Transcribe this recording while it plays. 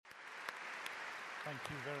Thank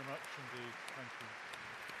you very much indeed. Thank you.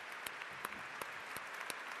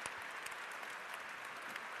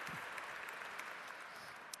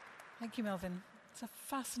 Thank you, Melvin. It's a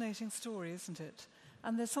fascinating story, isn't it?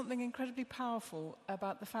 And there's something incredibly powerful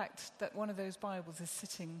about the fact that one of those Bibles is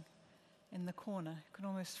sitting in the corner. You can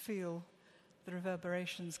almost feel the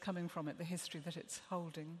reverberations coming from it, the history that it's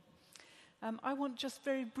holding. I want just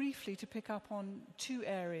very briefly to pick up on two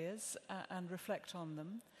areas and reflect on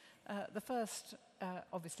them. The first,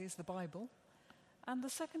 obviously, is the Bible. And the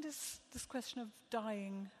second is this question of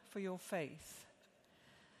dying for your faith.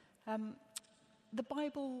 The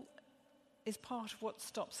Bible is part of what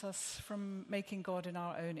stops us from making God in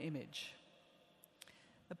our own image.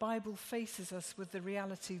 The Bible faces us with the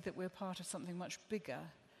reality that we're part of something much bigger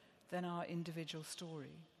than our individual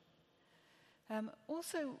story.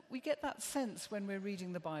 Also, we get that sense when we're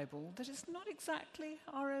reading the Bible that it's not exactly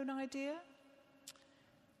our own idea.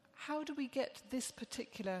 How do we get this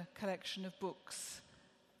particular collection of books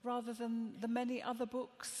rather than the many other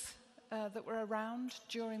books that were around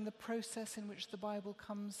during the process in which the Bible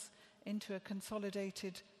comes into a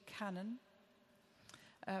consolidated canon?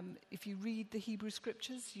 If you read the Hebrew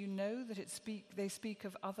Scriptures, you know that they speak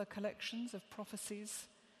of other collections of prophecies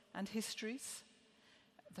and histories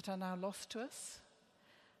that are now lost to us.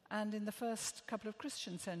 And in the first couple of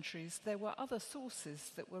Christian centuries, there were other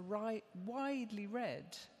sources that were widely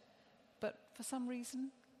read, but for some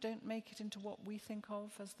reason don't make it into what we think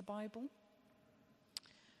of as the Bible.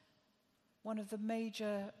 One of the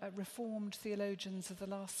major Reformed theologians of the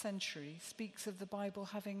last century speaks of the Bible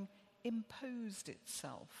having imposed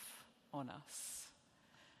itself on us.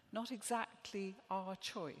 Not exactly our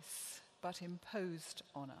choice, but imposed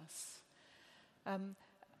on us.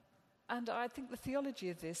 And I think the theology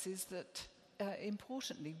of this is that,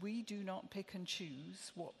 importantly, we do not pick and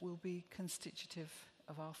choose what will be constitutive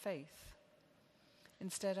of our faith.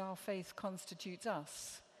 Instead, our faith constitutes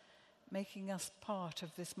us, making us part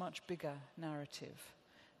of this much bigger narrative,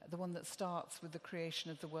 the one that starts with the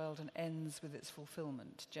creation of the world and ends with its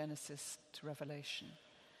fulfillment, Genesis to Revelation.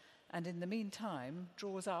 And in the meantime,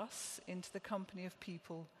 draws us into the company of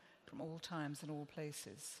people from all times and all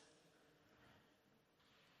places.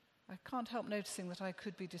 I can't help noticing that I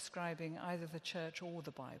could be describing either the church or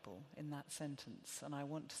the Bible in that sentence, and I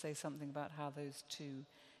want to say something about how those two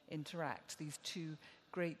interact, these two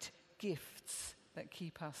great gifts that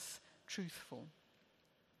keep us truthful.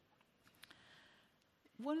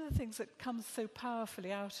 One of the things that comes so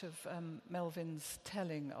powerfully out of Melvin's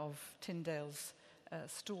telling of Tyndale's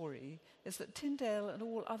story is that Tyndale and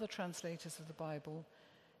all other translators of the Bible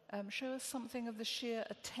show us something of the sheer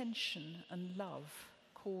attention and love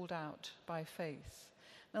called out by faith.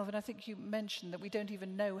 Melvin, I think you mentioned that we don't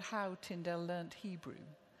even know how Tyndale learnt Hebrew.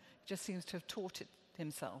 He just seems to have taught it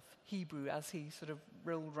himself, Hebrew, as he sort of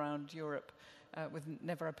rolled around Europe with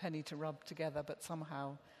never a penny to rub together, but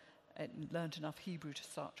somehow learnt enough Hebrew to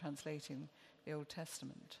start translating the Old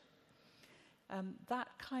Testament. That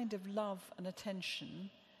kind of love and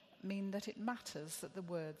attention mean that it matters that the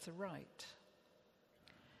words are right.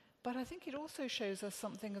 But I think it also shows us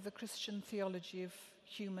something of the Christian theology of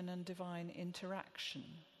human and divine interaction.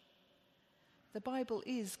 The Bible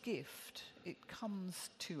is gift, it comes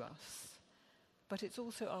to us, but it's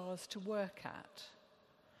also ours to work at.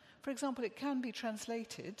 For example, it can be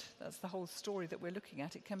translated, that's the whole story that we're looking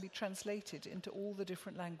at, it can be translated into all the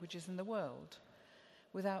different languages in the world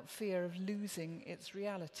without fear of losing its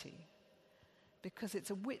reality, because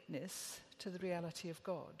it's a witness to the reality of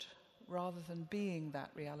God rather than being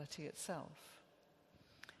that reality itself.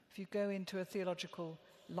 If you go into a theological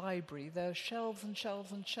library, there are shelves and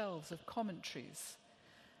shelves and shelves of commentaries.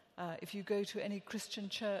 If you go to any Christian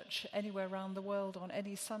church anywhere around the world on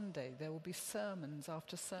any Sunday, there will be sermons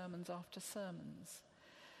after sermons after sermons,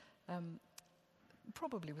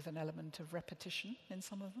 probably with an element of repetition in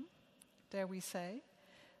some of them, dare we say,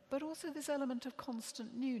 but also this element of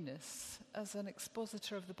constant newness. As an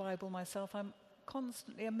expositor of the Bible myself, I'm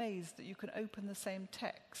constantly amazed that you can open the same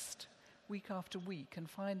text week after week and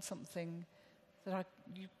find something that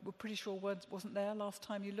you were pretty sure wasn't there last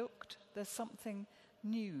time you looked. There's something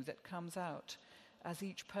new that comes out as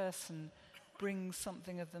each person brings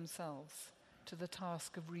something of themselves to the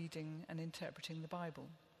task of reading and interpreting the Bible.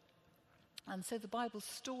 And so the Bible's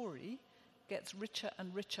story gets richer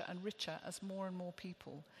and richer and richer as more and more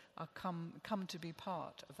people are come to be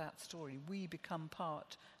part of that story. We become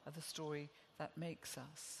part of the story that makes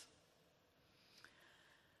us.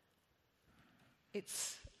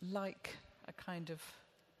 It's like a kind of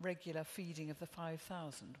regular feeding of the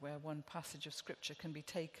 5,000, where one passage of Scripture can be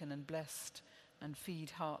taken and blessed and feed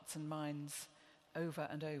hearts and minds over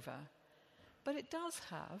and over. But it does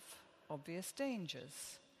have obvious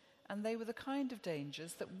dangers, and they were the kind of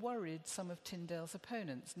dangers that worried some of Tyndale's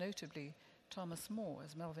opponents, notably Thomas More,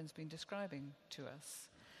 as Melvin's been describing to us.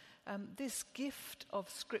 This gift of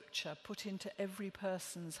Scripture put into every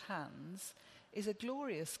person's hands is a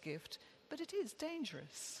glorious gift, but it is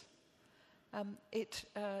dangerous. It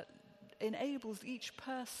enables each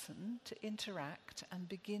person to interact and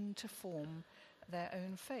begin to form their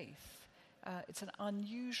own faith. It's an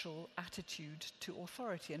unusual attitude to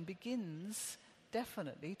authority and begins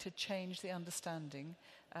definitely to change the understanding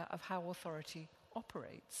of how authority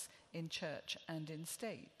operates in church and in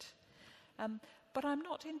state. But I'm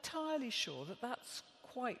not entirely sure that that's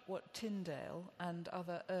quite what Tyndale and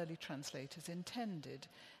other early translators intended.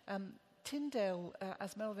 Tyndale,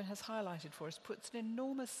 as Melvin has highlighted for us, puts an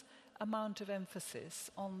enormous amount of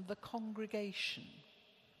emphasis on the congregation.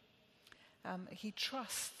 He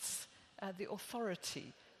trusts the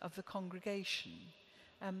authority of the congregation.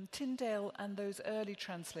 Tyndale and those early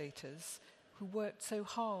translators who worked so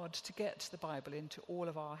hard to get the Bible into all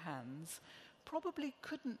of our hands probably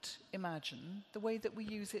couldn't imagine the way that we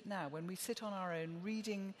use it now when we sit on our own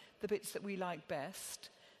reading the bits that we like best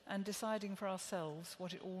and deciding for ourselves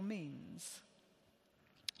what it all means.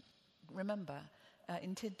 Remember,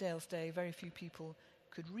 in Tyndale's day, very few people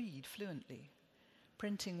could read fluently.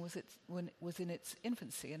 Printing was in its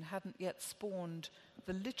infancy and hadn't yet spawned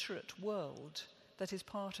the literate world that is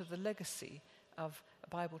part of the legacy of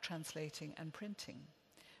Bible translating and printing.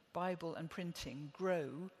 Bible and printing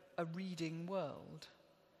grow a reading world.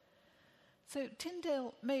 So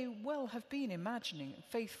Tyndale may well have been imagining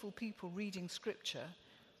faithful people reading Scripture,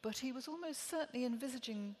 but he was almost certainly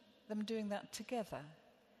envisaging them doing that together.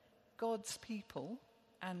 God's people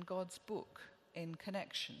and God's book in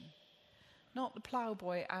connection. Not the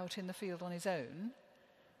ploughboy out in the field on his own,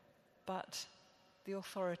 but the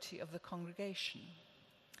authority of the congregation.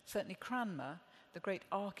 Certainly Cranmer, the great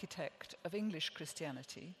architect of English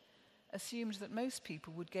Christianity, assumed that most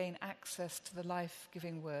people would gain access to the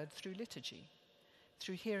life-giving word through liturgy,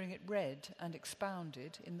 through hearing it read and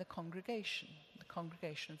expounded in the congregation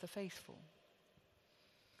of the faithful.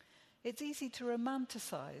 It's easy to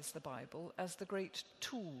romanticize the Bible as the great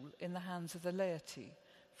tool in the hands of the laity,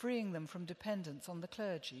 freeing them from dependence on the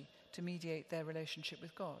clergy to mediate their relationship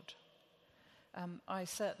with God. I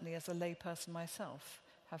certainly, as a layperson myself,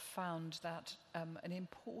 have found that an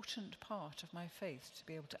important part of my faith to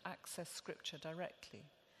be able to access Scripture directly.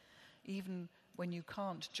 Even when you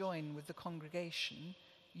can't join with the congregation,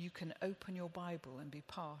 you can open your Bible and be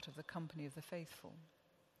part of the company of the faithful.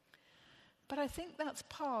 But I think that's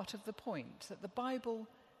part of the point, that the Bible,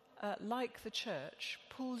 like the church,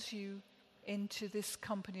 pulls you into this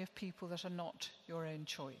company of people that are not your own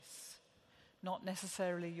choice, not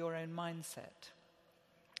necessarily your own mindset.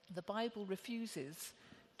 The Bible refuses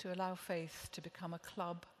to allow faith to become a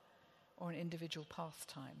club or an individual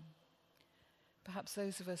pastime. Perhaps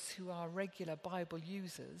those of us who are regular Bible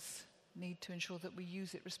users need to ensure that we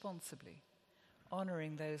use it responsibly,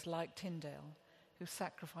 honouring those like Tyndale who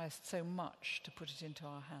sacrificed so much to put it into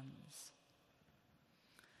our hands.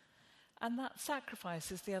 And that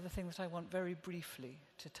sacrifice is the other thing that I want very briefly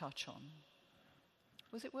to touch on.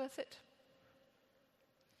 Was it worth it?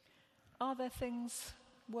 Are there things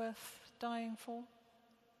worth dying for?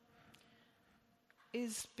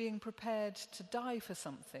 Is being prepared to die for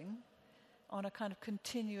something on a kind of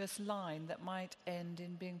continuous line that might end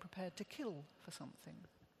in being prepared to kill for something?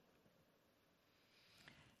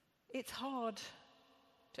 It's hard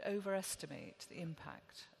to overestimate the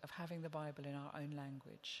impact of having the Bible in our own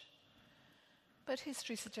language. But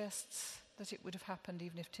history suggests that it would have happened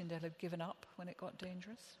even if Tyndale had given up when it got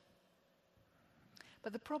dangerous.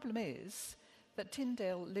 But the problem is that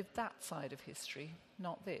Tyndale lived that side of history,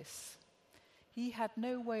 not this. He had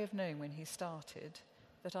no way of knowing when he started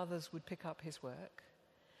that others would pick up his work,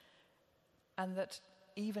 and that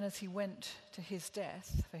even as he went to his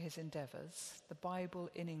death for his endeavours, the Bible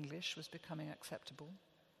in English was becoming acceptable.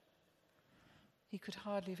 He could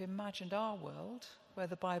hardly have imagined our world, where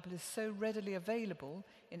the Bible is so readily available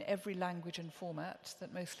in every language and format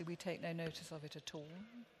that mostly we take no notice of it at all.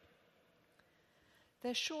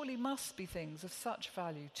 There surely must be things of such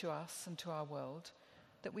value to us and to our world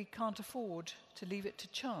that we can't afford to leave it to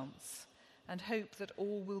chance and hope that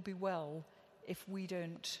all will be well if we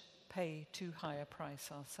don't pay too high a price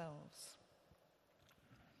ourselves.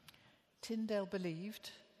 Tyndale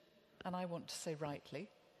believed, and I want to say rightly,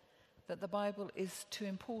 that the Bible is too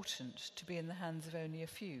important to be in the hands of only a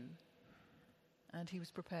few, and he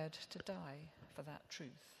was prepared to die for that truth.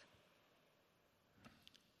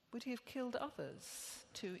 Would he have killed others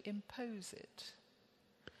to impose it?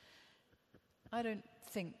 I don't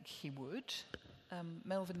think he would.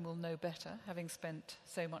 Melvyn will know better, having spent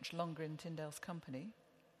so much longer in Tyndale's company.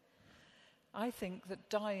 I think that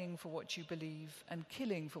dying for what you believe and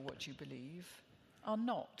killing for what you believe are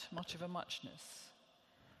not much of a muchness.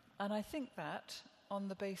 And I think that on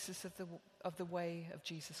the basis of the way of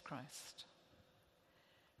Jesus Christ.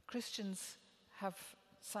 Christians have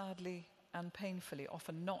sadly and painfully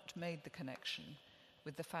often not made the connection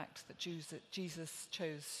with the fact that Jesus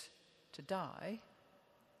chose to die,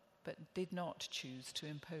 but did not choose to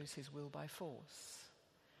impose his will by force.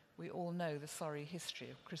 We all know the sorry history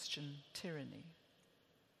of Christian tyranny.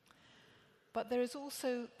 But there is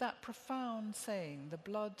also that profound saying, the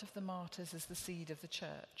blood of the martyrs is the seed of the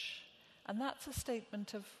church. And that's a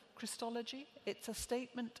statement of Christology. It's a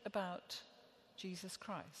statement about Jesus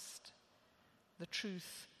Christ, the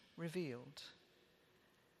truth revealed.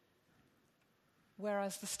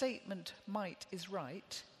 Whereas the statement, might is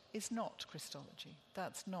right, is not Christology.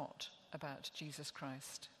 That's not about Jesus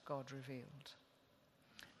Christ, God revealed.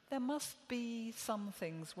 There must be some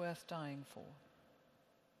things worth dying for.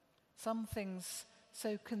 Some things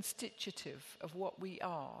so constitutive of what we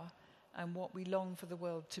are and what we long for the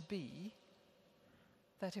world to be,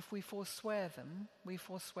 that if we forswear them, we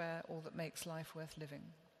forswear all that makes life worth living.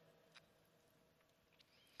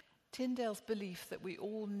 Tyndale's belief that we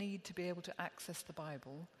all need to be able to access the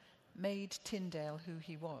Bible made Tyndale who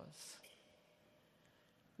he was.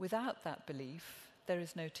 Without that belief, there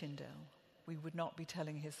is no Tyndale. We would not be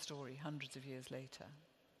telling his story hundreds of years later.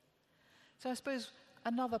 So I suppose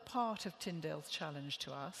another part of Tyndale's challenge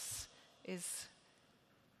to us is,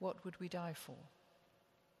 what would we die for?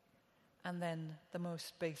 And then the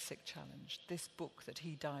most basic challenge, this book that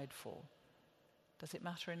he died for. Does it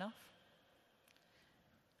matter enough?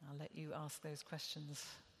 I'll let you ask those questions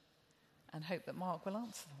and hope that Mark will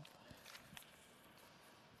answer them.